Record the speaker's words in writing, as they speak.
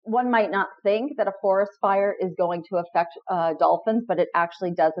one might not think that a forest fire is going to affect dolphins, but it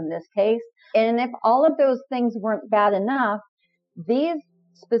actually does in this case. And if all of those things weren't bad enough, these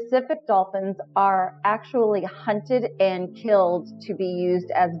specific dolphins are actually hunted and killed to be used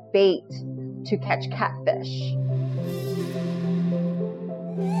as bait to catch catfish.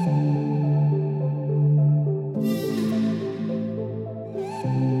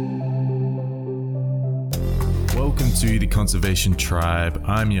 Welcome to the Conservation Tribe.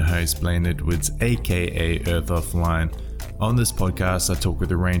 I'm your host, Blaine Edwards, aka Earth Offline. On this podcast, I talk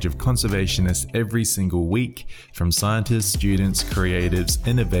with a range of conservationists every single week, from scientists, students, creatives,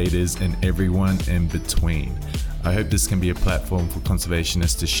 innovators, and everyone in between. I hope this can be a platform for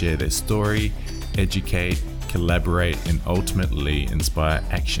conservationists to share their story, educate, collaborate, and ultimately inspire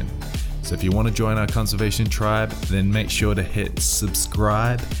action. So if you want to join our Conservation Tribe, then make sure to hit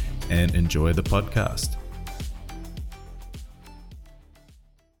subscribe and enjoy the podcast.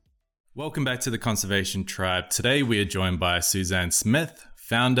 Welcome back to the Conservation Tribe. Today we are joined by Suzanne Smith,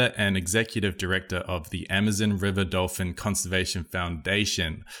 founder and executive director of the Amazon River Dolphin Conservation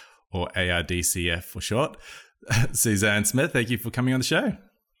Foundation, or ARDCF for short. Suzanne Smith, thank you for coming on the show.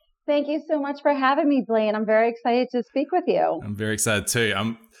 Thank you so much for having me, Blaine. I'm very excited to speak with you. I'm very excited too.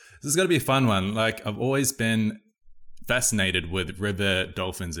 This is going to be a fun one. I've always been fascinated with river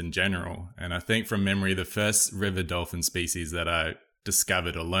dolphins in general. And I think from memory, the first river dolphin species that I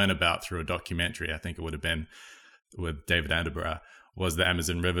discovered or learned about through a documentary, I think it would have been with David Attenborough, was the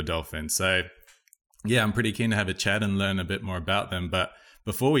Amazon River dolphin. So yeah, I'm pretty keen to have a chat and learn a bit more about them. But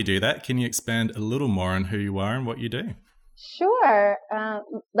before we do that, can you expand a little more on who you are and what you do? Sure.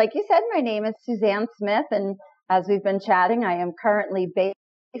 Like you said, my name is Suzanne Smith, and as we've been chatting, I am currently based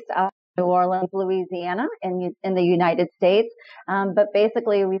out of New Orleans, Louisiana, in the United States. But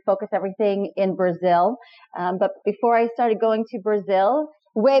basically, we focus everything in Brazil. But before I started going to Brazil,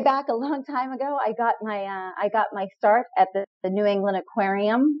 way back a long time ago, I got my start at the New England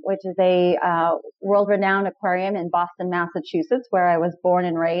Aquarium, which is a world-renowned aquarium in Boston, Massachusetts, where I was born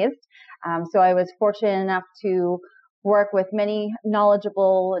and raised. So I was fortunate enough to work with many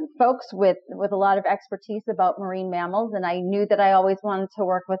knowledgeable folks with a lot of expertise about marine mammals. And I knew that I always wanted to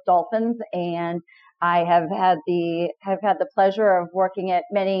work with dolphins. And I have had the pleasure of working at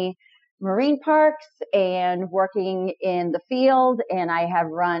many marine parks and working in the field. And I have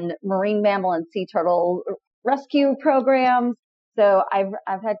run marine mammal and sea turtle rescue programs. So I've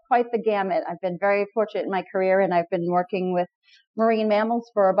had quite the gamut. I've been very fortunate in my career, and I've been working with marine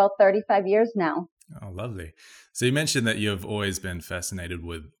mammals for about 35 years now. Oh, lovely. So you mentioned that you've always been fascinated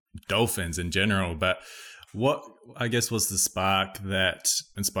with dolphins in general, but what, I guess, was the spark that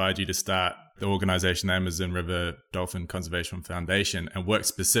inspired you to start the organization Amazon River Dolphin Conservation Foundation and work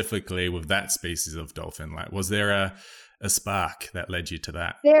specifically with that species of dolphin? Was there a spark that led you to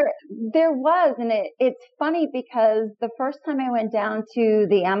that? There was, and it's funny because the first time I went down to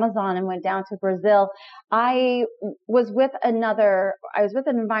the Amazon and went down to Brazil, I was with an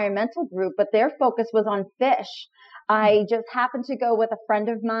environmental group, but their focus was on fish. I just happened to go with a friend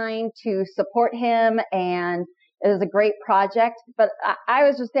of mine to support him, and it was a great project, but I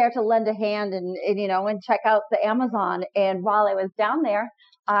was just there to lend a hand and check out the Amazon. And while I was down there,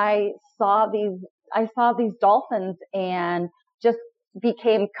 I saw these dolphins and just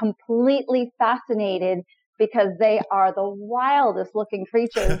became completely fascinated because they are the wildest looking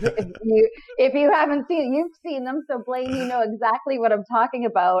creatures. If you haven't seen it, you've seen them. So Blaine, you know exactly what I'm talking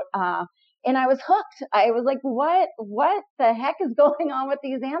about. And I was hooked. I was like, what the heck is going on with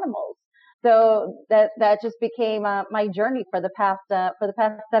these animals? So that just became my journey for the past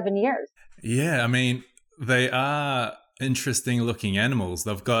 7 years. Yeah, I mean, they are interesting looking animals.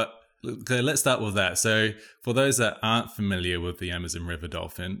 Okay, let's start with that. So for those that aren't familiar with the Amazon River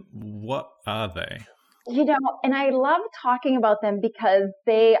dolphin, what are they? And I love talking about them because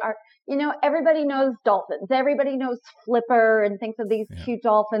they are, everybody knows dolphins. Everybody knows Flipper and thinks of these cute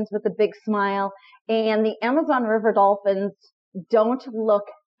dolphins with a big smile. And the Amazon River dolphins don't look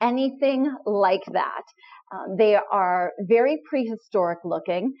anything like that. They are very prehistoric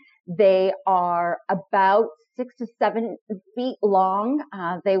looking. They are about 6 to 7 feet long.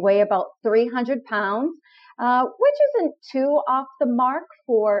 They weigh about 300 pounds, which isn't too off the mark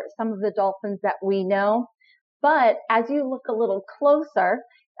for some of the dolphins that we know. But as you look a little closer,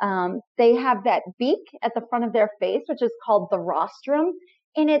 they have that beak at the front of their face, which is called the rostrum,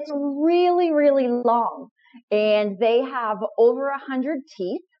 and it's really, really long. And they have over 100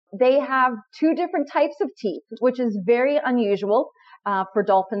 teeth. They have 2 different types of teeth, which is very unusual for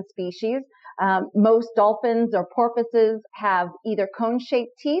dolphin species. Most dolphins or porpoises have either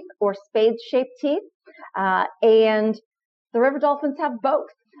cone-shaped teeth or spade-shaped teeth, and the river dolphins have both.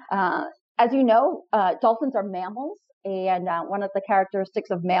 As you know, dolphins are mammals, and one of the characteristics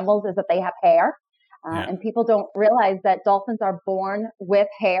of mammals is that they have hair. And people don't realize that dolphins are born with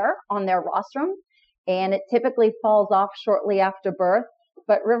hair on their rostrum, and it typically falls off shortly after birth.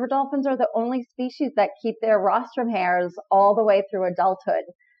 But river dolphins are the only species that keep their rostrum hairs all the way through adulthood.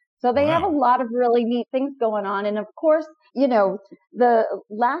 So they have a lot of really neat things going on. And of course, the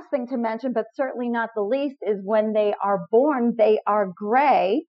last thing to mention, but certainly not the least, is when they are born, they are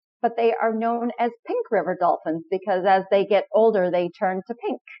gray, but they are known as pink river dolphins because as they get older, they turn to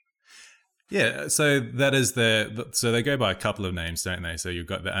pink. Yeah, so that is so they go by a couple of names, don't they? So you've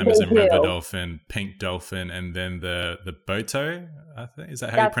got the Amazon River dolphin, pink dolphin, and then the Boto, I think. Is that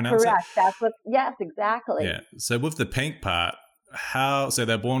how you pronounce it? That's correct. Yes, exactly. Yeah. So with the pink part, so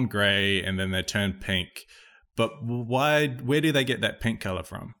they're born gray and then they turn pink, but where do they get that pink color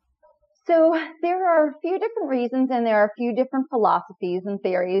from? So there are a few different reasons and there are a few different philosophies and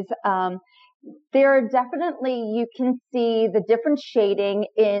theories. There are definitely, you can see the different shading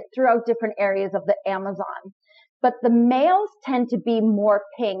throughout different areas of the Amazon. But the males tend to be more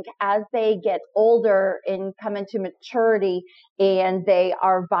pink as they get older and come into maturity, and they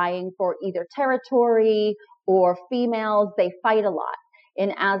are vying for either territory or females. They fight a lot.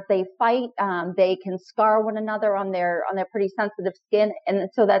 And as they fight, they can scar one another on their pretty sensitive skin. And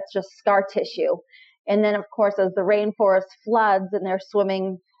so that's just scar tissue. And then, of course, as the rainforest floods and they're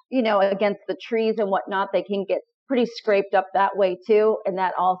swimming against the trees and whatnot, they can get pretty scraped up that way too. And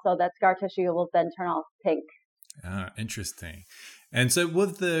that scar tissue will then turn off pink. Interesting. And so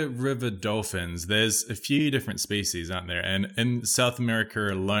with the river dolphins, there's a few different species, aren't there? And in South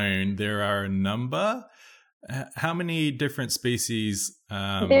America alone, there are a number. How many different species?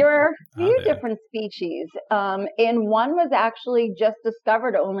 There are a few different species. And one was actually just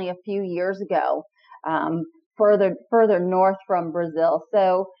discovered only a few years ago, further north from Brazil.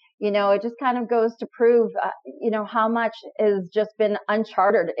 So, it just kind of goes to prove, how much has just been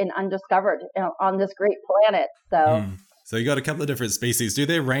uncharted and undiscovered on this great planet. So you got a couple of different species. Do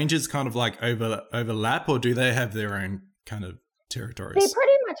their ranges kind of like overlap, or do they have their own kind of territories? They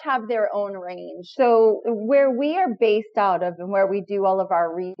pretty much have their own range. So where we are based out of and where we do all of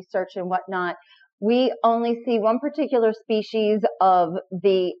our research and whatnot, we only see one particular species of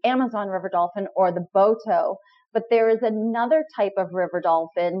the Amazon river dolphin or the Boto. But there is another type of river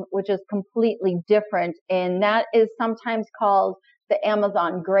dolphin, which is completely different, and that is sometimes called the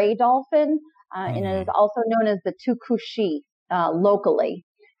Amazon gray dolphin, and it is also known as the tucuxi locally.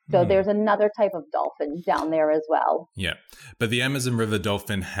 So there's another type of dolphin down there as well. Yeah, but the Amazon river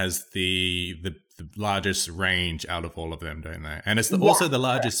dolphin has the largest range out of all of them, don't they? And it's also the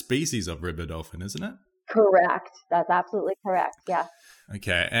largest species of river dolphin, isn't it? Correct. That's absolutely correct. Yeah.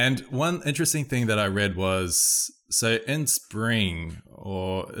 Okay. And one interesting thing that I read was, so in spring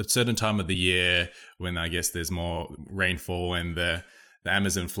or a certain time of the year when I guess there's more rainfall and the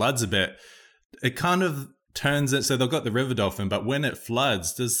Amazon floods a bit, it kind of turns it, so they've got the river dolphin, but when it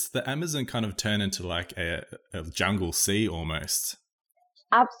floods, does the Amazon kind of turn into like a jungle sea almost?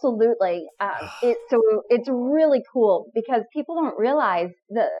 Absolutely. It's really cool because people don't realize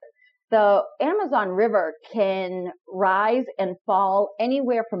the Amazon River can rise and fall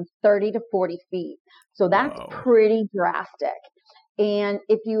anywhere from 30 to 40 feet. So that's pretty drastic. And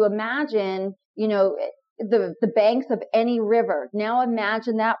if you imagine, the banks of any river, now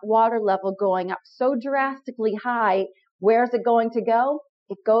imagine that water level going up so drastically high. Where's it going to go?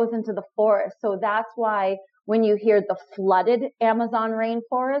 It goes into the forest. So that's why when you hear the flooded Amazon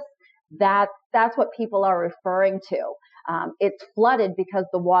rainforest, that's what people are referring to. It's flooded because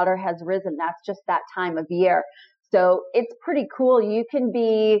the water has risen. That's just that time of year. So it's pretty cool. You can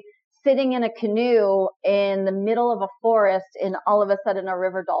be sitting in a canoe in the middle of a forest and all of a sudden a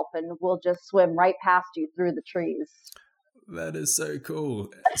river dolphin will just swim right past you through the trees. That is so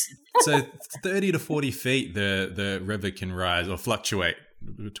cool. So 30 to 40 feet the river can rise or fluctuate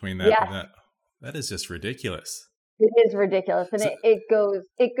between that. Yes. That is just ridiculous. It is ridiculous. And it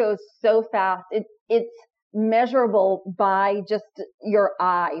goes so fast. It's measurable by just your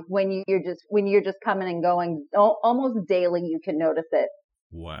eye when you're just coming and going. Almost daily you can notice it.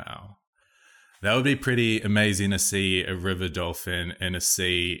 Wow. That would be pretty amazing to see a river dolphin in a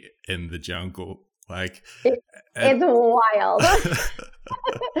sea in the jungle. It's wild.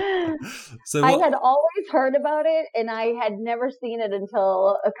 I had always heard about it and I had never seen it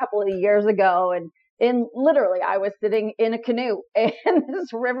until a couple of years ago. And literally I was sitting in a canoe and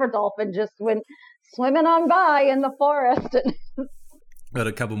this river dolphin just went swimming on by in the forest. Got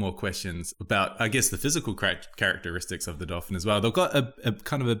a couple more questions about, I guess, the physical characteristics of the dolphin as well. They've got a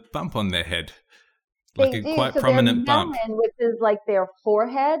kind of a bump on their head. Like They a do. quite So their prominent bump. melon, which is like their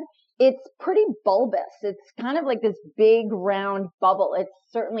forehead, it's pretty bulbous. It's kind of like this big round bubble. It's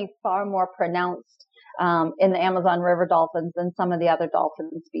certainly far more pronounced in the Amazon River dolphins than some of the other dolphin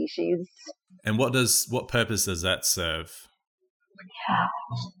species. And what purpose does that serve?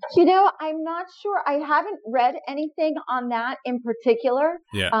 I'm not sure. I haven't read anything on that in particular.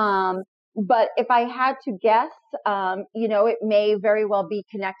 Yeah. But if I had to guess, it may very well be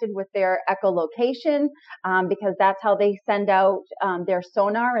connected with their echolocation, because that's how they send out their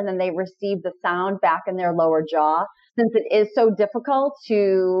sonar, and then they receive the sound back in their lower jaw. Since it is so difficult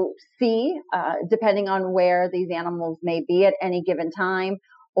to see, depending on where these animals may be at any given time,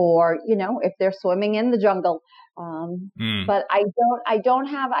 or, if they're swimming in the jungle. But I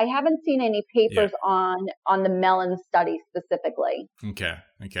haven't seen any papers on the melon study specifically. Okay.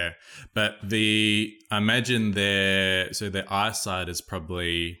 But I imagine their eyesight is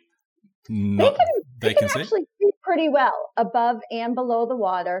probably not, they can actually see pretty well above and below the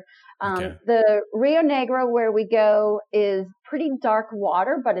water. The Rio Negro where we go is pretty dark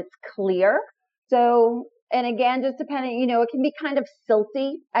water, but it's clear. So, and again, just depending, it can be kind of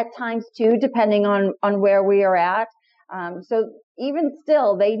silty at times too, depending on where we are at. So even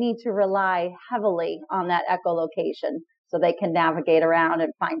still, they need to rely heavily on that echolocation so they can navigate around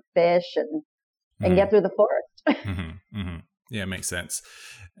and find fish and get through the forest. Yeah, makes sense.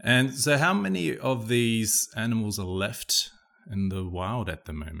 And so how many of these animals are left in the wild at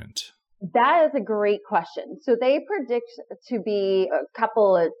the moment? That is a great question. So they predict to be a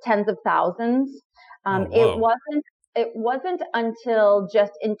couple of tens of thousands. It wasn't until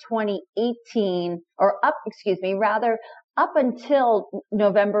just in 2018 up until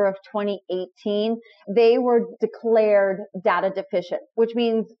November of 2018, they were declared data deficient, which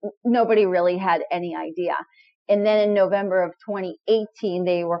means nobody really had any idea. And then in November of 2018,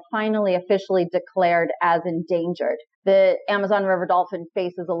 they were finally officially declared as endangered. The Amazon River dolphin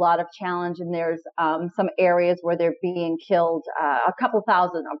faces a lot of challenge, and there's some areas where they're being killed. A couple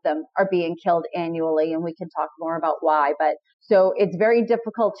thousand of them are being killed annually, and we can talk more about why. But so it's very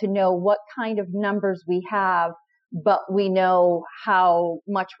difficult to know what kind of numbers we have, but we know how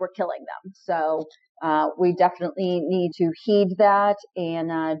much we're killing them. So we definitely need to heed that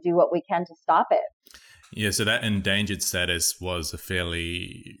and do what we can to stop it. Yeah, so that endangered status was a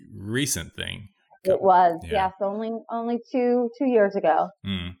fairly recent thing. It was, yes, only two years ago.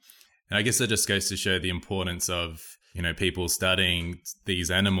 And I guess that just goes to show the importance of, people studying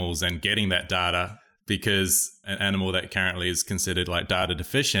these animals and getting that data, because an animal that currently is considered like data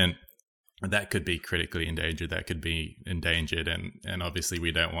deficient, that could be critically endangered, and obviously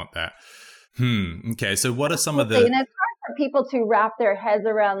we don't want that. Okay, so what are some of the... And it's hard for people to wrap their heads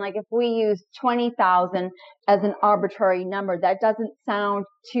around, like if we use 20,000 as an arbitrary number, that doesn't sound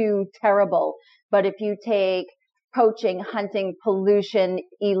too terrible. But if you take poaching, hunting, pollution,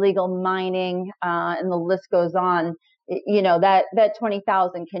 illegal mining, and the list goes on, that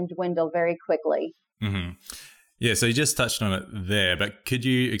 20,000 can dwindle very quickly. Mm-hmm. Yeah, so you just touched on it there, but could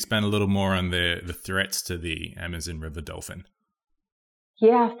you expand a little more on the threats to the Amazon River dolphin?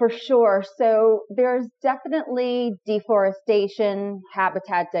 Yeah, for sure. So there's definitely deforestation,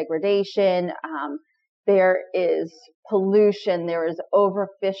 habitat degradation. There is pollution. There is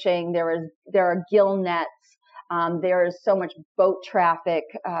overfishing. There are gill nets. There is so much boat traffic.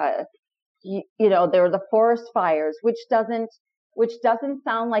 There are the forest fires, which doesn't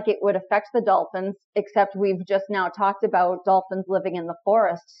sound like it would affect the dolphins, except we've just now talked about dolphins living in the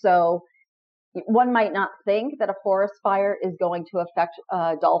forest. So one might not think that a forest fire is going to affect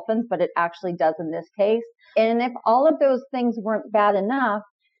dolphins, but it actually does in this case. And if all of those things weren't bad enough,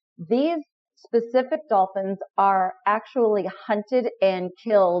 these specific dolphins are actually hunted and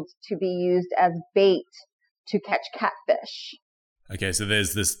killed to be used as bait to catch catfish. Okay, so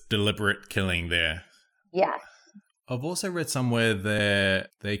there's this deliberate killing there. Yes. I've also read somewhere that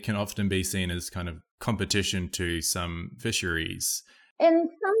they can often be seen as kind of competition to some fisheries. In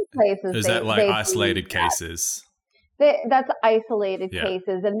some places, is that like isolated cases? That's isolated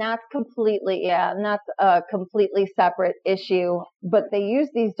cases, and that's a completely separate issue. But they use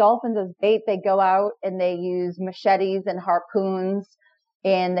these dolphins as bait. They go out and they use machetes and harpoons,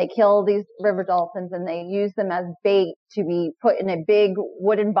 and they kill these river dolphins, and they use them as bait to be put in a big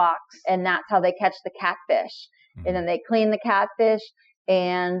wooden box, and that's how they catch the catfish. Mm-hmm. And then they clean the catfish,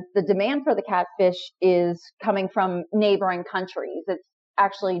 and the demand for the catfish is coming from neighboring countries. It's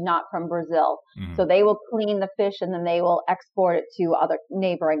actually not from Brazil. Mm. So they will clean the fish and then they will export it to other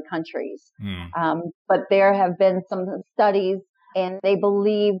neighboring countries. Mm. But there have been some studies, and they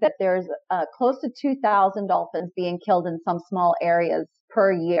believe that there's close to 2,000 dolphins being killed in some small areas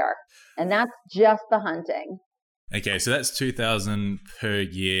per year. And that's just the hunting. Okay, so that's 2,000 per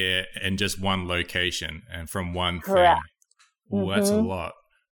year in just one location and from one Correct. thing. Ooh, that's a lot.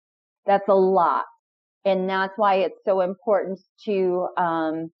 That's a lot. And that's why it's so important to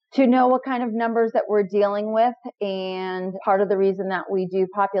know what kind of numbers that we're dealing with. And part of the reason that we do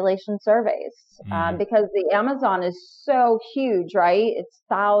population surveys, because the Amazon is so huge, right? It's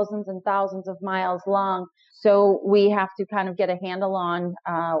thousands and thousands of miles long. So we have to kind of get a handle on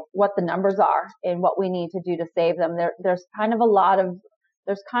what the numbers are and what we need to do to save them. There's kind of a lot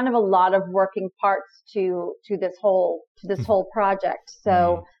of working parts to this whole project.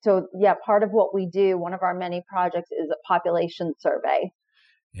 So yeah, part of what we do, one of our many projects, is a population survey.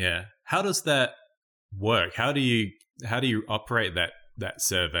 Yeah. How does that work? How do you operate that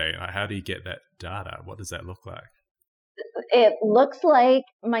survey? How do you get that data? What does that look like? It looks like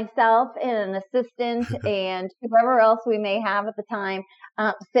myself and an assistant and whoever else we may have at the time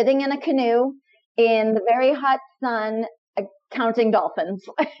sitting in a canoe in the very hot sun, counting dolphins.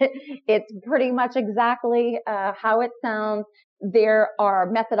 It's pretty much exactly how it sounds. There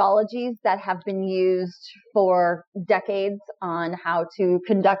are methodologies that have been used for decades on how to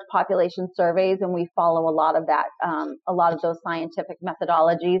conduct population surveys, and we follow a lot of that, a lot of those scientific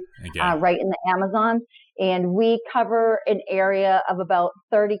methodologies right in the Amazon. And we cover an area of about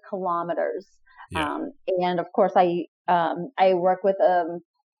 30 kilometers. Yeah. And of course, I work with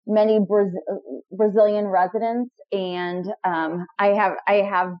many Brazilian residents, and I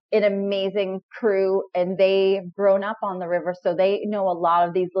have an amazing crew, and they've grown up on the river, so they know a lot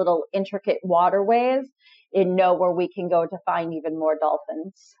of these little intricate waterways and know where we can go to find even more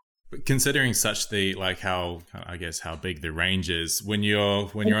dolphins. But considering how big the range is, when you're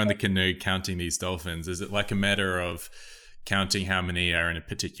on the canoe counting these dolphins, is it like a matter of counting how many are in a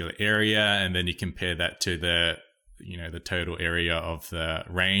particular area, and then you compare that to the total area of the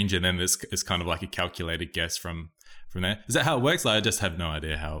range, and then this is kind of like a calculated guess from there? Is that how it works? Like, I just have no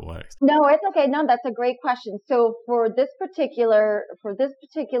idea how it works. No, it's okay. No, that's a great question. So for this particular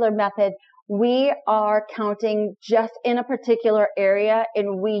method, we are counting just in a particular area,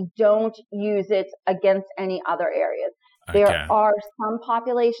 and we don't use it against any other areas. Okay. There are some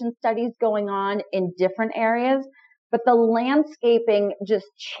population studies going on in different areas, but the landscaping just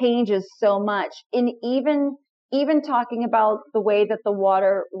changes so much. And even talking about the way that the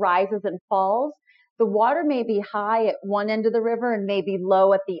water rises and falls, the water may be high at one end of the river and may be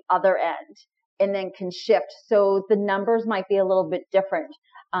low at the other end, and then can shift. So the numbers might be a little bit different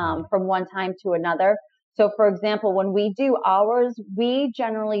from one time to another. So for example, when we do ours, we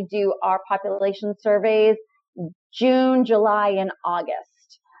generally do our population surveys June, July, and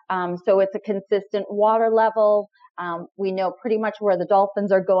August. So it's a consistent water level. We know pretty much where the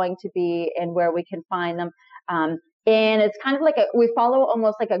dolphins are going to be and where we can find them. And it's kind of like we follow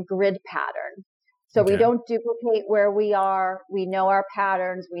almost like a grid pattern. So we don't duplicate where we are. We know our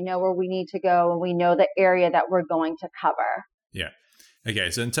patterns. We know where we need to go, and we know the area that we're going to cover. Yeah. Okay.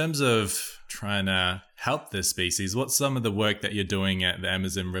 So in terms of trying to help this species, what's some of the work that you're doing at the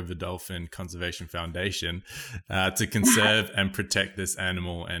Amazon River Dolphin Conservation Foundation to conserve and protect this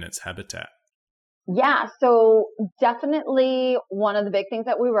animal and its habitat? Yeah, so definitely one of the big things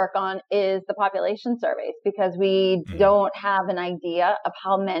that we work on is the population surveys, because we don't have an idea of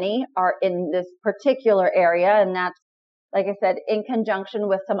how many are in this particular area. And that's, like I said, in conjunction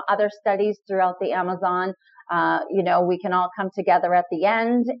with some other studies throughout the Amazon. We can all come together at the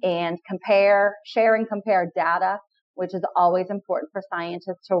end and share and compare data, which is always important for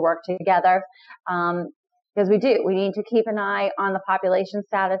scientists to work together. Because we need to keep an eye on the population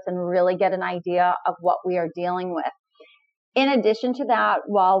status and really get an idea of what we are dealing with. In addition to that,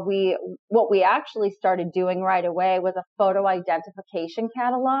 what we actually started doing right away was a photo identification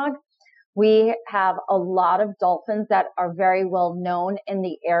catalog. We have a lot of dolphins that are very well known in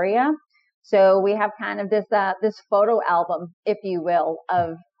the area. So we have kind of this photo album, if you will,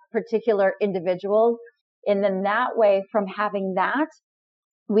 of particular individuals. And then that way, from having that,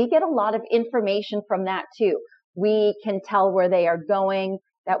 we get a lot of information from that too. We can tell where they are going.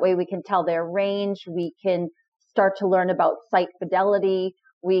 That way we can tell their range. We can start to learn about site fidelity.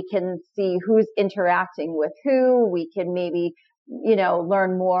 We can see who's interacting with who. We can maybe,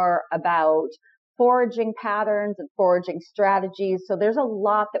 learn more about foraging patterns and foraging strategies. So there's a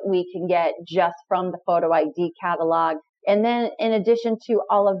lot that we can get just from the photo ID catalog. And then in addition to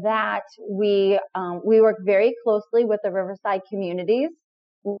all of that, we work very closely with the Riverside communities,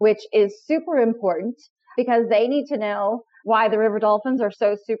 which is super important because they need to know why the river dolphins are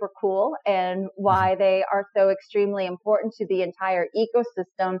so super cool and why they are so extremely important to the entire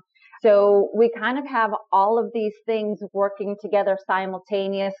ecosystem. So we kind of have all of these things working together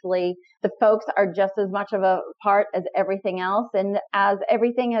simultaneously. The folks are just as much of a part as everything else. And as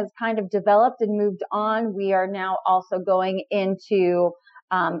everything has kind of developed and moved on, we are now also going into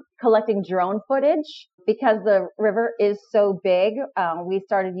collecting drone footage because the river is so big. We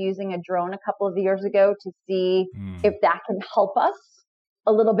started using a drone a couple of years ago to see if that can help us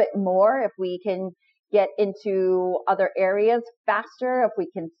a little bit more, if we can get into other areas faster, if we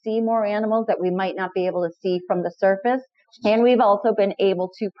can see more animals that we might not be able to see from the surface. And we've also been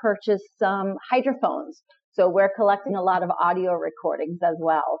able to purchase some hydrophones. So we're collecting a lot of audio recordings as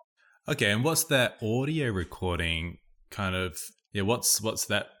well. Okay, and what's that audio recording kind of, what's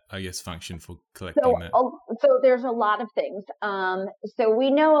that, I guess, function for collecting that? So there's a lot of things. So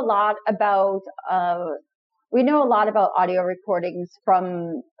we know a lot about audio recordings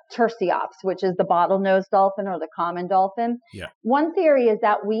from Tursiops, which is the bottlenose dolphin or the common dolphin. Yeah. One theory is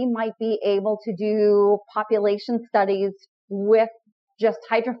that we might be able to do population studies with just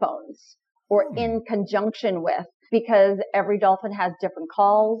hydrophones or in conjunction with, because every dolphin has different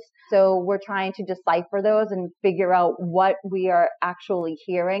calls. So we're trying to decipher those and figure out what we are actually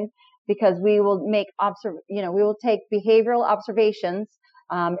hearing, because we will we will take behavioral observations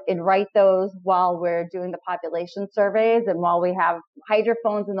and write those while we're doing the population surveys and while we have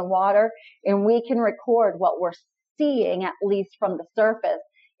hydrophones in the water, and we can record what we're seeing, at least from the surface,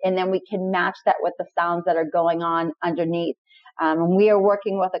 and then we can match that with the sounds that are going on underneath. We are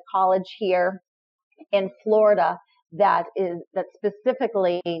working with a college here in Florida that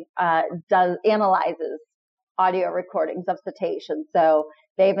specifically analyzes audio recordings of cetaceans. So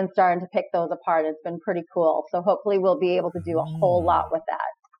they've been starting to pick those apart. It's been pretty cool. So hopefully we'll be able to do a whole lot with that.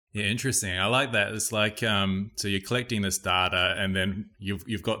 Yeah, interesting. I like that. It's like, so you're collecting this data and then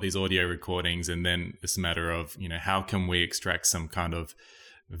you've got these audio recordings, and then it's a matter of, how can we extract some kind of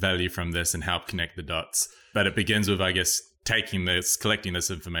value from this and help connect the dots. But it begins with, I guess, collecting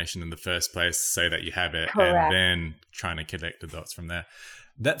this information in the first place, say that you have it. Correct. And then trying to connect the dots from there.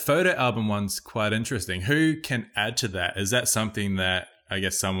 That photo album one's quite interesting. Who can add to that? Is that something that, I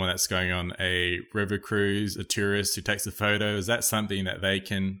guess, someone that's going on a river cruise, a tourist who takes a photo, is that something that they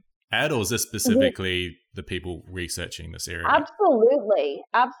can add, or is this specifically the people researching this area? Absolutely.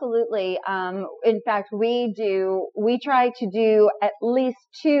 In fact, we try to do at least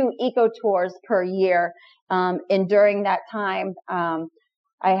 2 eco tours per year. And during that time,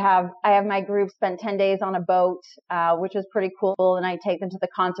 I have my group spend 10 days on a boat, which is pretty cool. And I take them to the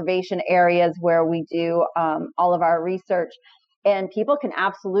conservation areas where we do all of our research. And people can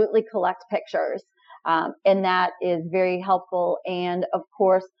absolutely collect pictures. And that is very helpful. And of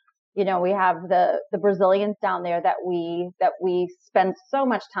course, we have the Brazilians down there that we spend so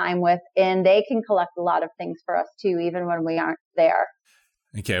much time with, and they can collect a lot of things for us too, even when we aren't there.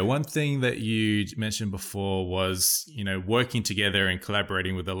 Okay, one thing that you mentioned before was, working together and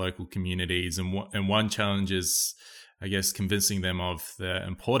collaborating with the local communities. And one challenge is, I guess, convincing them of the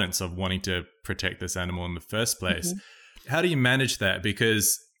importance of wanting to protect this animal in the first place. Mm-hmm. How do you manage that?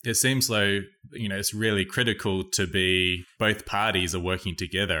 Because it seems like, it's really critical to be both parties are working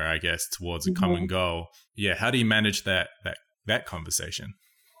together, I guess, towards a common goal. Yeah, how do you manage that conversation?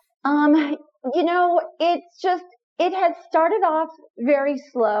 It has started off very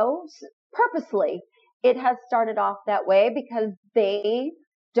slow, purposely. It has started off that way because they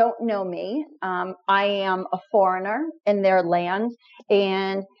don't know me. I am a foreigner in their land.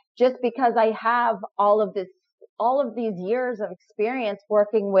 And just because I have all of these years of experience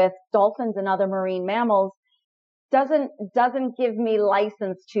working with dolphins and other marine mammals doesn't give me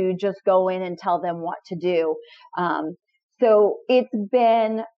license to just go in and tell them what to do. So it's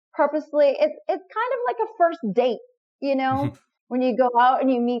been purposely, it's kind of like a first date. When you go out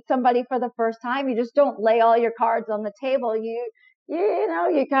and you meet somebody for the first time, you just don't lay all your cards on the table. You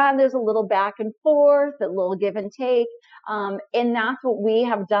there's a little back and forth, a little give and take. And that's what we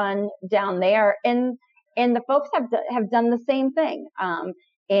have done down there. And the folks have done the same thing.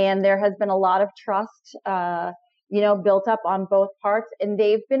 And there has been a lot of trust, built up on both parts, and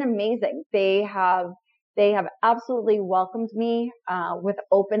they've been amazing. They have absolutely welcomed me, with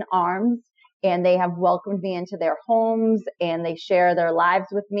open arms. And they have welcomed me into their homes, and they share their lives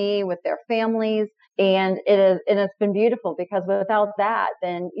with me, with their families. And it's been beautiful, because without that,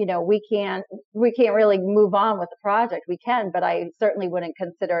 then, we can't really move on with the project. We can, but I certainly wouldn't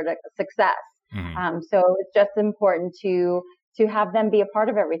consider it a success. Mm-hmm. So it's just important to have them be a part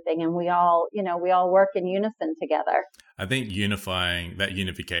of everything. And we all work in unison together. I think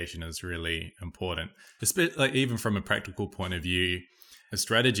unification is really important. Like, even from a practical point of view, a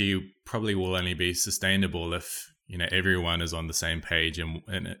strategy probably will only be sustainable if, everyone is on the same page and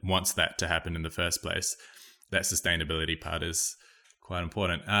it wants that to happen in the first place. That sustainability part is quite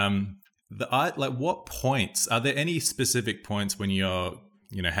important. What points, are there any specific points when you're,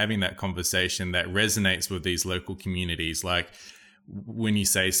 having that conversation that resonates with these local communities? Like when you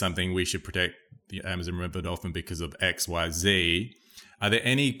say something, we should protect the Amazon River dolphin because of X, Y, Z. Are there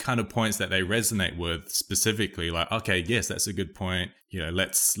any kind of points that they resonate with specifically? Like, okay, yes, that's a good point.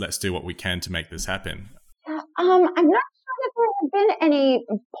 Let's do what we can to make this happen. I'm not sure that there have been any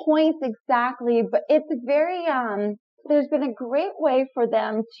points exactly, but it's very, there's been a great way for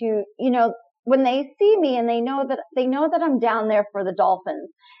them to, when they see me and they know that I'm down there for the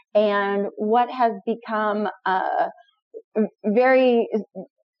dolphins, and what has become very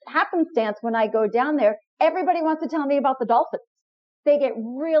happenstance when I go down there, everybody wants to tell me about the dolphins. They get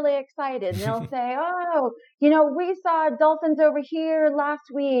really excited and they'll say, oh, we saw dolphins over here last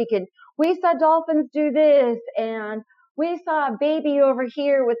week and we saw dolphins do this and we saw a baby over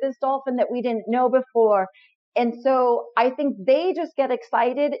here with this dolphin that we didn't know before. And so I think they just get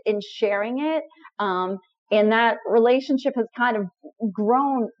excited in sharing it. And that relationship has kind of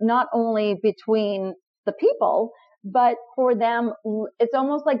grown not only between the people, but for them, it's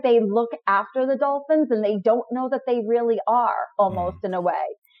almost like they look after the dolphins and they don't know that they really are, almost in a way.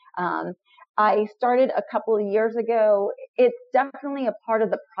 I started a couple of years ago. It's definitely a part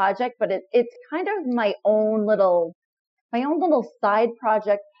of the project, but it's kind of my own little side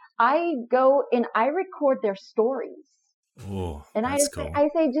project. I go and I record their stories. Oh, and that's cool. I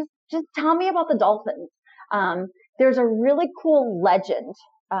say, just tell me about the dolphins. There's a really cool legend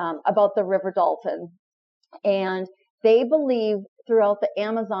about the river dolphin. And they believe throughout the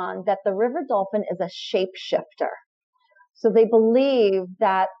Amazon that the river dolphin is a shapeshifter. So they believe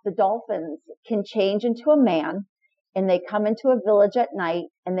that the dolphins can change into a man and they come into a village at night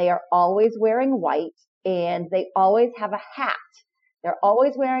and they are always wearing white and they always have a hat. They're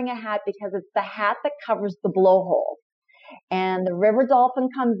always wearing a hat because it's the hat that covers the blowhole. And the river dolphin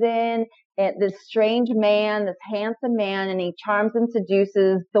comes in, and this strange man, this handsome man, and he charms and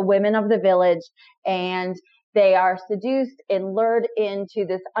seduces the women of the village, and they are seduced and lured into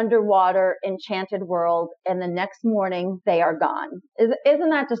this underwater enchanted world. And the next morning they are gone. Isn't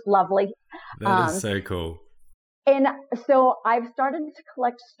that just lovely? That is so cool. And so I've started to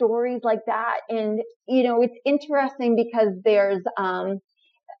collect stories like that. And, it's interesting because there's,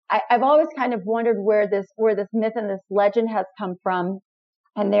 I've always kind of wondered where this myth and this legend has come from.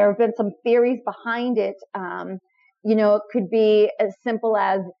 And there have been some theories behind it. It could be as simple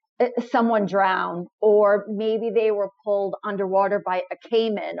as someone drowned, or maybe they were pulled underwater by a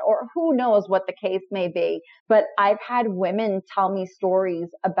caiman, or who knows what the case may be. But I've had women tell me stories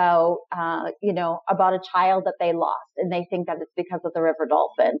about, about a child that they lost, and they think that it's because of the river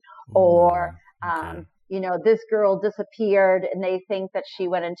dolphin. Or, okay. This girl disappeared and they think that she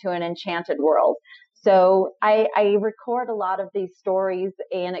went into an enchanted world. So I record a lot of these stories,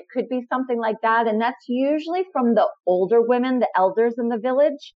 and it could be something like that. And that's usually from the older women, the elders in the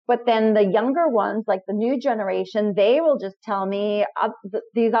village. But then the younger ones, like the new generation, they will just tell me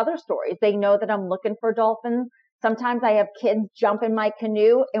these other stories. They know that I'm looking for dolphins. Sometimes I have kids jump in my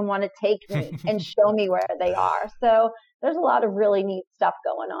canoe and want to take me and show me where they are. So there's a lot of really neat stuff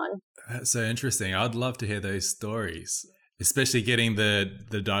going on. That's so interesting. I'd love to hear those stories, especially getting the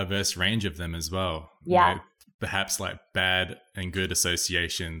diverse range of them as well. Yeah. Perhaps like bad and good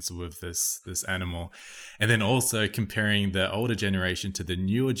associations with this animal. And then also comparing the older generation to the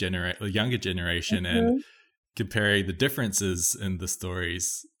younger generation, and comparing the differences in the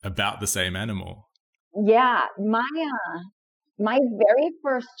stories about the same animal. Yeah. My very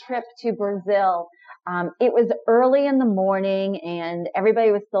first trip to Brazil, it was early in the morning and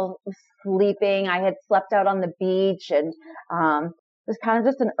everybody was still sleeping. I had slept out on the beach, and it was kind of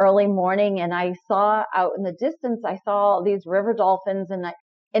just an early morning, and I saw out in the distance, I saw these river dolphins,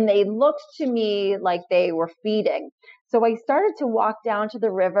 and they looked to me like they were feeding. So I started to walk down to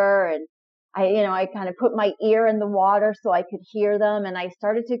the river, and I kind of put my ear in the water so I could hear them. And I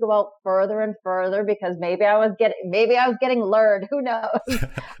started to go out further and further because maybe I was getting lured. Who knows?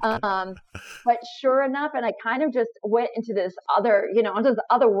 But sure enough, and I kind of just went into this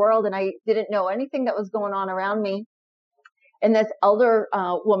other world, and I didn't know anything that was going on around me. And this elder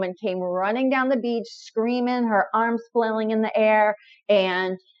woman came running down the beach, screaming, her arms flailing in the air.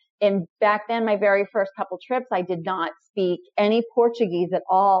 And back then, my very first couple trips, I did not speak any Portuguese at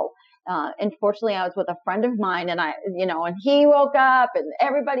all. Unfortunately, I was with a friend of mine, and and he woke up and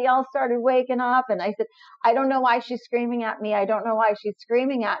everybody else started waking up. And I said, I don't know why she's screaming at me. I don't know why she's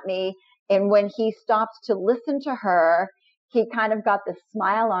screaming at me. And when he stopped to listen to her, he kind of got this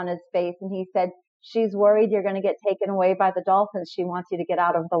smile on his face, and he said, she's worried you're going to get taken away by the dolphins. She wants you to get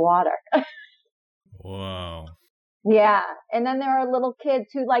out of the water. Wow. Yeah. And then there are little kids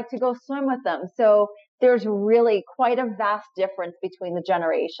who like to go swim with them. So there's really quite a vast difference between the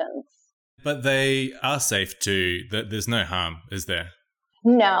generations. But they are safe too. There's no harm, is there?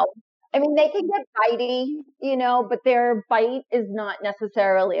 No. I mean, they can get bitey, but their bite is not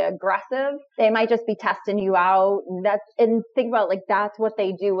necessarily aggressive. They might just be testing you out. And think about that's what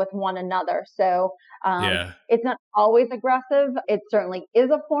they do with one another. So it's not always aggressive. It certainly is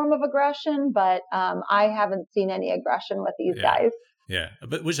a form of aggression, but I haven't seen any aggression with these guys. Yeah,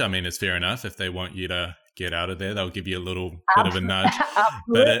 but which I mean is fair enough. If they want you to get out of there, they'll give you a little bit of a nudge.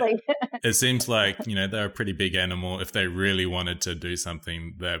 Absolutely. But it seems like, they're a pretty big animal. If they really wanted to do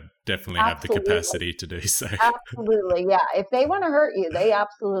something, they definitely have the capacity to do so. Absolutely, yeah. If they want to hurt you, they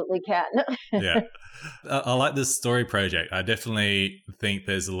absolutely can. Yeah. I like this story project. I definitely think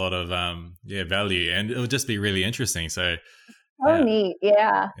there's a lot of value, and it'll just be really interesting. So neat.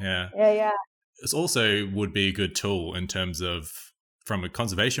 Yeah. It also would be a good tool in terms of, from a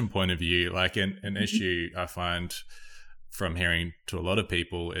conservation point of view, like an issue I find from hearing to a lot of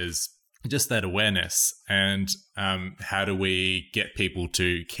people is just that awareness, and how do we get people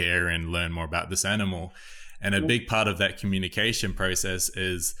to care and learn more about this animal? And a big part of that communication process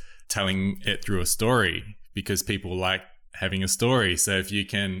is telling it through a story, because people like having a story. So if you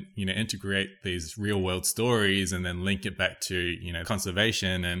can, integrate these real world stories and then link it back to,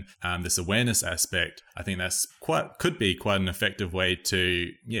 conservation and this awareness aspect, I think that's could be quite an effective way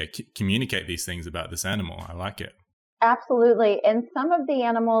to, communicate these things about this animal. I like it. Absolutely. And some of the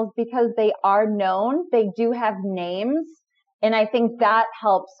animals, because they are known, they do have names. And I think that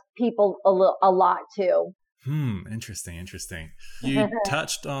helps people a lot too. Interesting. You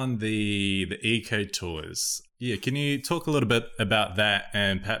touched on the eco tours. Yeah, can you talk a little bit about that,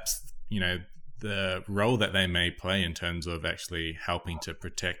 and perhaps, the role that they may play in terms of actually helping to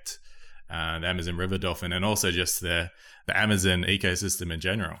protect the Amazon river dolphin, and also just the Amazon ecosystem in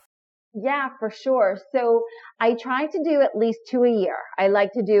general? Yeah, for sure. So I try to do at least 2 a year. I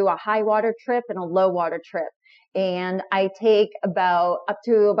like to do a high water trip and a low water trip. And I take up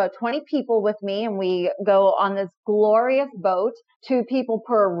to about 20 people with me, and we go on this glorious boat, 2 people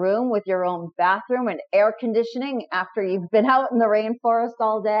per room with your own bathroom and air conditioning after you've been out in the rainforest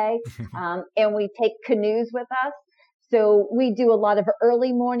all day. And we take canoes with us. So we do a lot of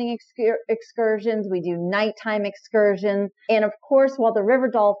early morning excursions. We do nighttime excursions. And of course, while the river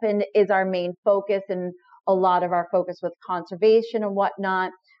dolphin is our main focus and a lot of our focus with conservation and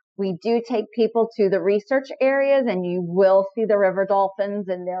whatnot, we do take people to the research areas, and you will see the river dolphins,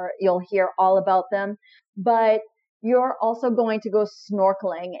 and you'll hear all about them. But you're also going to go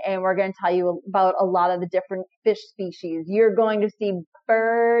snorkeling, and we're going to tell you about a lot of the different fish species. You're going to see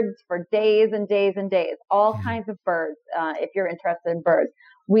birds for days and days and days, all kinds of birds, if you're interested in birds.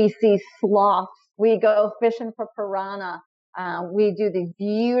 We see sloths. We go fishing for piranha. We do these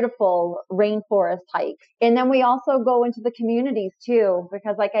beautiful rainforest hikes. And then we also go into the communities too,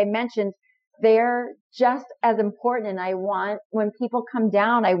 because like I mentioned, they're just as important. And when people come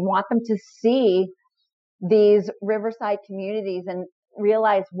down, I want them to see these riverside communities and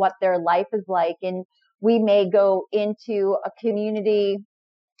realize what their life is like. And we may go into a community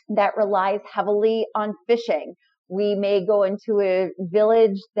that relies heavily on fishing. We may go into a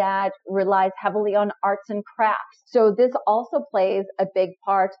village that relies heavily on arts and crafts. So this also plays a big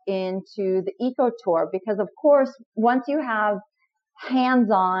part into the eco tour, because of course, once you have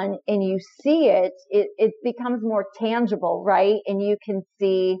hands-on and you see it, it becomes more tangible, right? And you can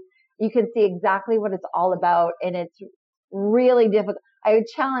see exactly what it's all about. And it's really difficult. I would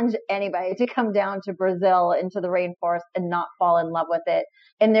challenge anybody to come down to Brazil into the rainforest and not fall in love with it.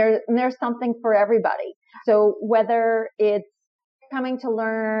 And there's something for everybody. So whether it's coming to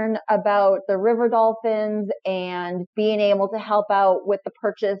learn about the river dolphins and being able to help out with the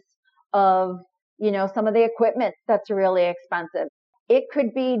purchase of, some of the equipment that's really expensive. It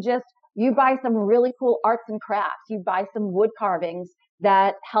could be just you buy some really cool arts and crafts. You buy some wood carvings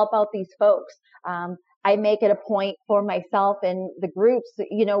that help out these folks. I make it a point for myself and the groups,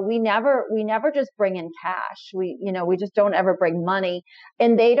 we never just bring in cash. We just don't ever bring money,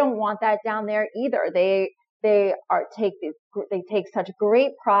 and they don't want that down there either. They take such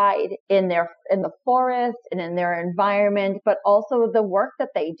great pride in the forest and in their environment, but also the work that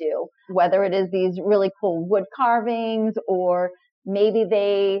they do, whether it is these really cool wood carvings, or maybe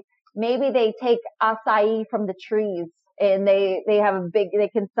they take acai from the trees, and they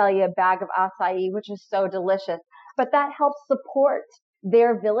can sell you a bag of acai, which is so delicious. But that helps support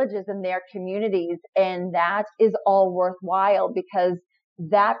their villages and their communities. And that is all worthwhile, because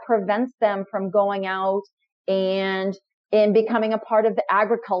that prevents them from going out and becoming a part of the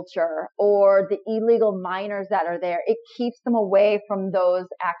agriculture or the illegal miners that are there. It keeps them away from those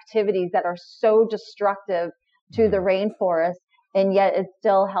activities that are so destructive to the rainforest, and yet it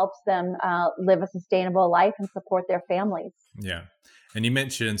still helps them live a sustainable life and support their families. Yeah. And you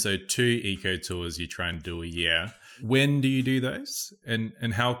mentioned, so 2 eco tours you try and do a year. When do you do those?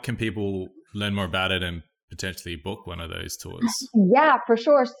 And how can people learn more about it and potentially book one of those tours? Yeah, for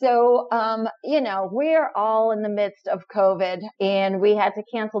sure. So, we're all in the midst of COVID, and we had to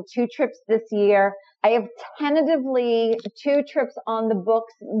cancel 2 trips this year. I have tentatively 2 trips on the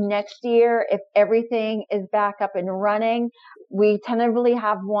books next year if everything is back up and running. We tentatively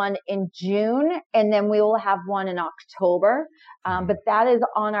have one in June, and then we will have one in October. But that is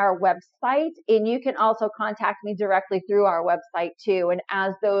on our website, and you can also contact me directly through our website too. And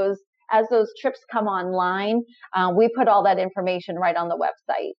as those trips come online, we put all that information right on the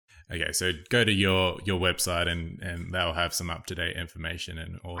website. Okay, so go to your website and they'll have some up-to-date information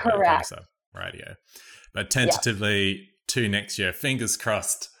and all that Correct. kind of stuff. Right, yeah. But tentatively 2 next year, fingers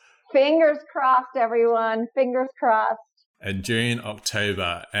crossed. Fingers crossed, everyone. Fingers crossed. And June,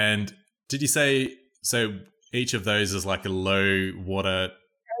 October. And did you say, so each of those is like a low water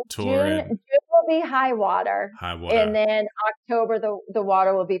tour? June will be high water. High water. And then October, the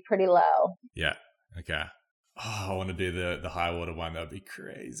water will be pretty low. Yeah. Okay. Oh, I want to do the high water one. That'd be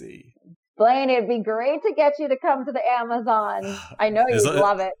crazy. Blaine, it'd be great to get you to come to the Amazon. I know you'd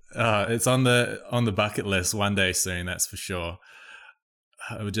love it. It's on the bucket list one day soon, that's for sure.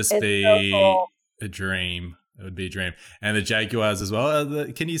 It would just be so cool. a dream. It would be a dream. And the jaguars as well.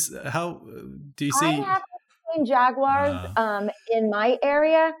 How do you see? I haven't seen jaguars in my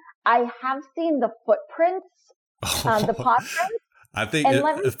area. I have seen the footprints, the paw prints. I think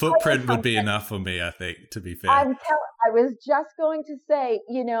a footprint would be enough for me, I think, to be fair. I was just going to say,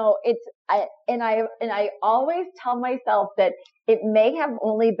 I always tell myself that it may have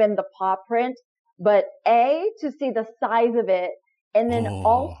only been the paw print, but to see the size of it, and then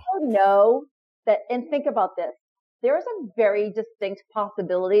also know that, and think about this, there's a very distinct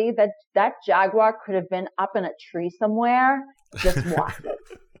possibility that jaguar could have been up in a tree somewhere, just watching.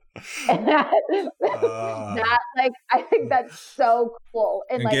 I think that's so cool.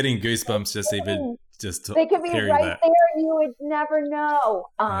 And getting goosebumps they could be right there, and you would never know.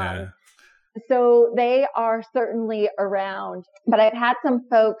 So they are certainly around. But I've had some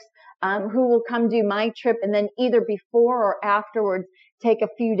folks who will come do my trip, and then either before or afterwards take a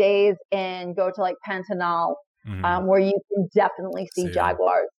few days and go to like Pantanal, where you can definitely see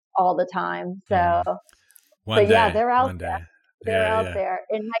jaguars all the time. So, they're out there. They're out there.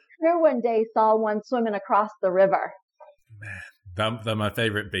 And my crew one day saw one swimming across the river. Man, they're my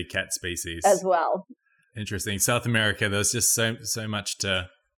favorite big cat species as well. Interesting. South America, there's just so much to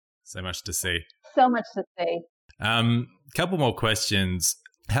see. So much to see. Couple more questions.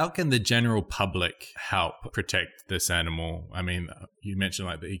 How can the general public help protect this animal? I mean, you mentioned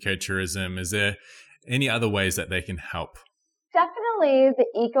like the ecotourism. Is there any other ways that they can help? Definitely the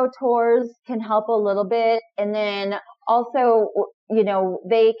eco tours can help a little bit. And then also,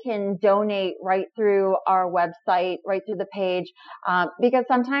 they can donate right through our website, right through the page, because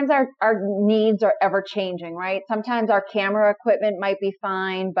sometimes our needs are ever changing, right? Sometimes our camera equipment might be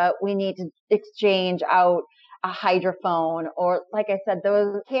fine, but we need to exchange out a hydrophone, or like I said,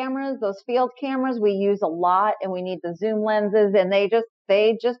 those field cameras we use a lot, and we need the zoom lenses, and they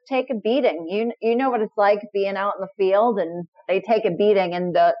just take a beating. You know what it's like being out in the field, and they take a beating,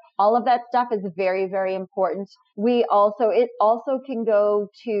 and all of that stuff is very, very important. It also can go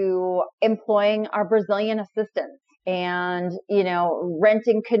to employing our Brazilian assistants and,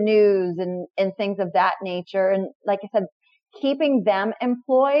 renting canoes and things of that nature. And like I said, keeping them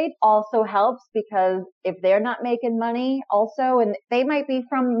employed also helps, because if they're not making money also, and they might be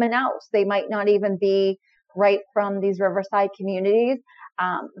from Manaus, they might not even be right from these riverside communities.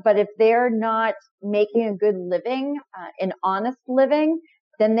 But if they're not making a good living, an honest living,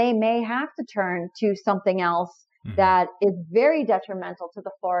 then they may have to turn to something else that is very detrimental to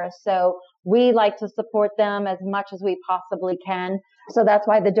the forest. So we like to support them as much as we possibly can. So that's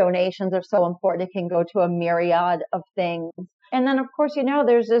why the donations are so important. It can go to a myriad of things. And then, of course,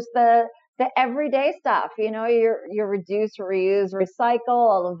 there's just the everyday stuff, your reduce, reuse, recycle,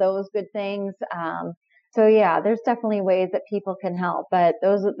 all of those good things. So yeah, there's definitely ways that people can help, but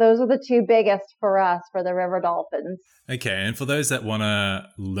those are the 2 biggest for us, for the river dolphins. Okay, and for those that want to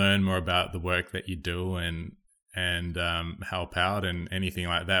learn more about the work that you do and help out and anything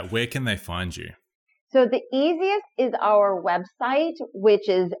like that, where can they find you? So the easiest is our website, which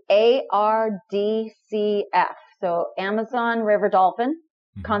is ARDCF. So Amazon River Dolphin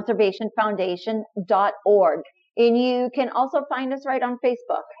Conservation Foundation.org. And you can also find us right on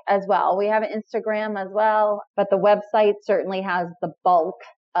Facebook as well. We have an Instagram as well, but the website certainly has the bulk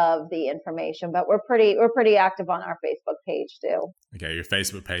of the information, but we're pretty active on our Facebook page too. Okay. Your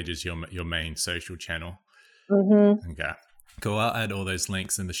Facebook page is your main social channel. Mm-hmm. Okay. Cool. I'll add all those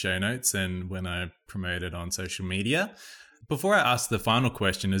links in the show notes and when I promote it on social media. Before I ask the final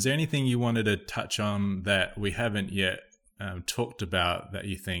question, is there anything you wanted to touch on that we haven't yet talked about that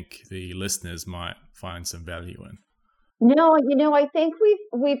you think the listeners might find some value in? No, I think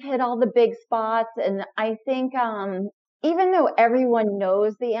we've hit all the big spots, and I think even though everyone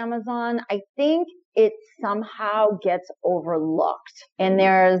knows the Amazon, I think it somehow gets overlooked, and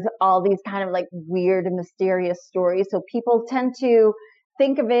there's all these kind of like weird and mysterious stories. So people tend to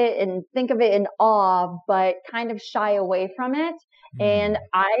think of it in awe, but kind of shy away from it. And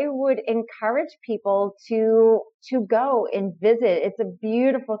I would encourage people to go and visit. It's a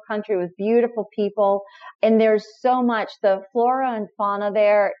beautiful country with beautiful people. And there's so much. The flora and fauna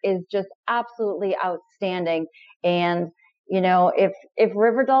there is just absolutely outstanding. And, if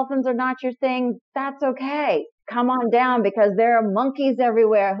river dolphins are not your thing, that's okay. Come on down because there are monkeys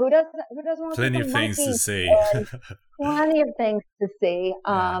everywhere. Who doesn't want plenty to see of things to see? Plenty of things to see.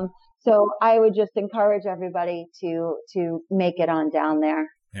 Yeah. So I would just encourage everybody to make it on down there.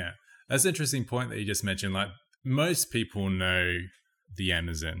 Yeah. That's an interesting point that you just mentioned. Like most people know the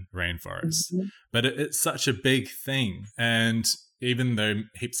Amazon rainforest, but it's such a big thing. And even though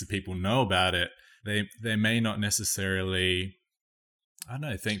heaps of people know about it, they may not necessarily, I don't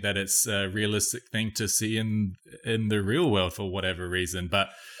know, think that it's a realistic thing to see in the real world for whatever reason. But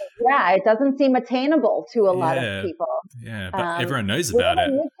yeah, it doesn't seem attainable to a lot of people. Yeah, but everyone knows about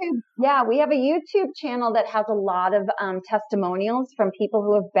it. We have a YouTube channel that has a lot of testimonials from people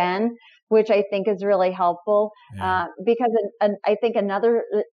who have been, which I think is really helpful. Because I think another,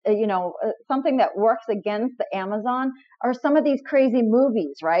 something that works against the Amazon are some of these crazy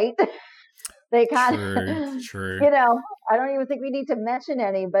movies, right? They kind of, true. I don't even think we need to mention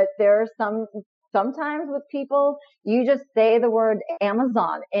any, but there are sometimes with people, you just say the word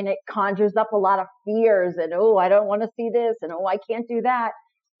Amazon and it conjures up a lot of fears and, oh, I don't want to see this and, oh, I can't do that.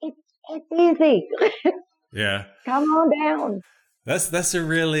 It's easy. Yeah. Come on down. That's a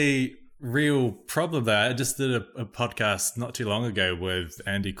really real problem there. I just did a podcast not too long ago with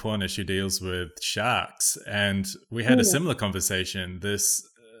Andy Cornish, who deals with sharks. And we had a similar conversation.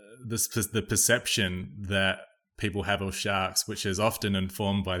 The perception that people have of sharks, which is often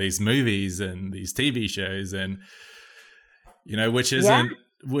informed by these movies and these TV shows, and which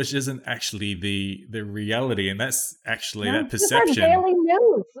isn't actually the reality, and that's actually that perception. Daily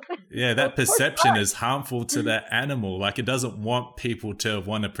news. Yeah, that perception is harmful to that animal. Like it doesn't want people to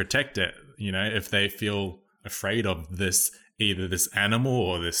want to protect it. If they feel afraid of either this animal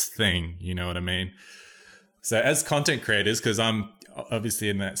or this thing. You know what I mean? So as content creators, because I'm obviously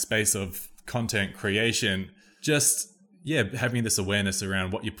in that space of content creation, just having this awareness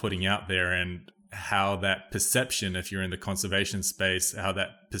around what you're putting out there and how that perception, if you're in the conservation space, how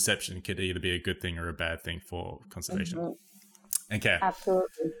that perception could either be a good thing or a bad thing for conservation. Okay.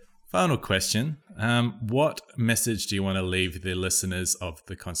 Absolutely. Final question. What message do you want to leave the listeners of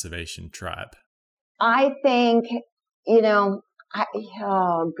the Conservation Tribe? I think,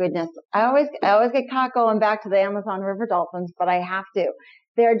 oh goodness. I always get caught going back to the Amazon river dolphins, but I have to.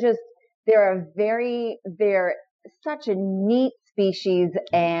 They're such a neat species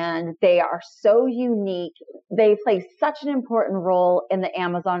and they are so unique. They play such an important role in the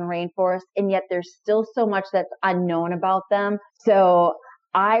Amazon rainforest, and yet there's still so much that's unknown about them. So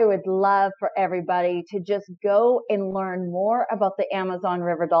I would love for everybody to just go and learn more about the Amazon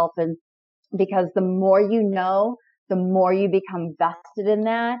river dolphin, because the more you know, the more you become vested in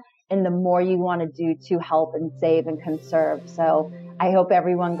that and the more you want to do to help and save and conserve. So I hope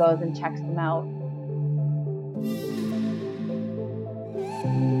everyone goes and checks them out.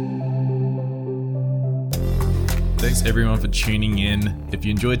 Thanks everyone for tuning in. If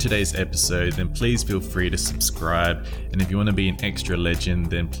you enjoyed today's episode, then please feel free to subscribe. And if you want to be an extra legend,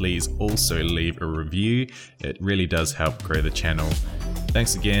 then please also leave a review. It really does help grow the channel.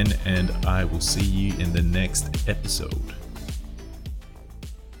 Thanks again, and I will see you in the next episode.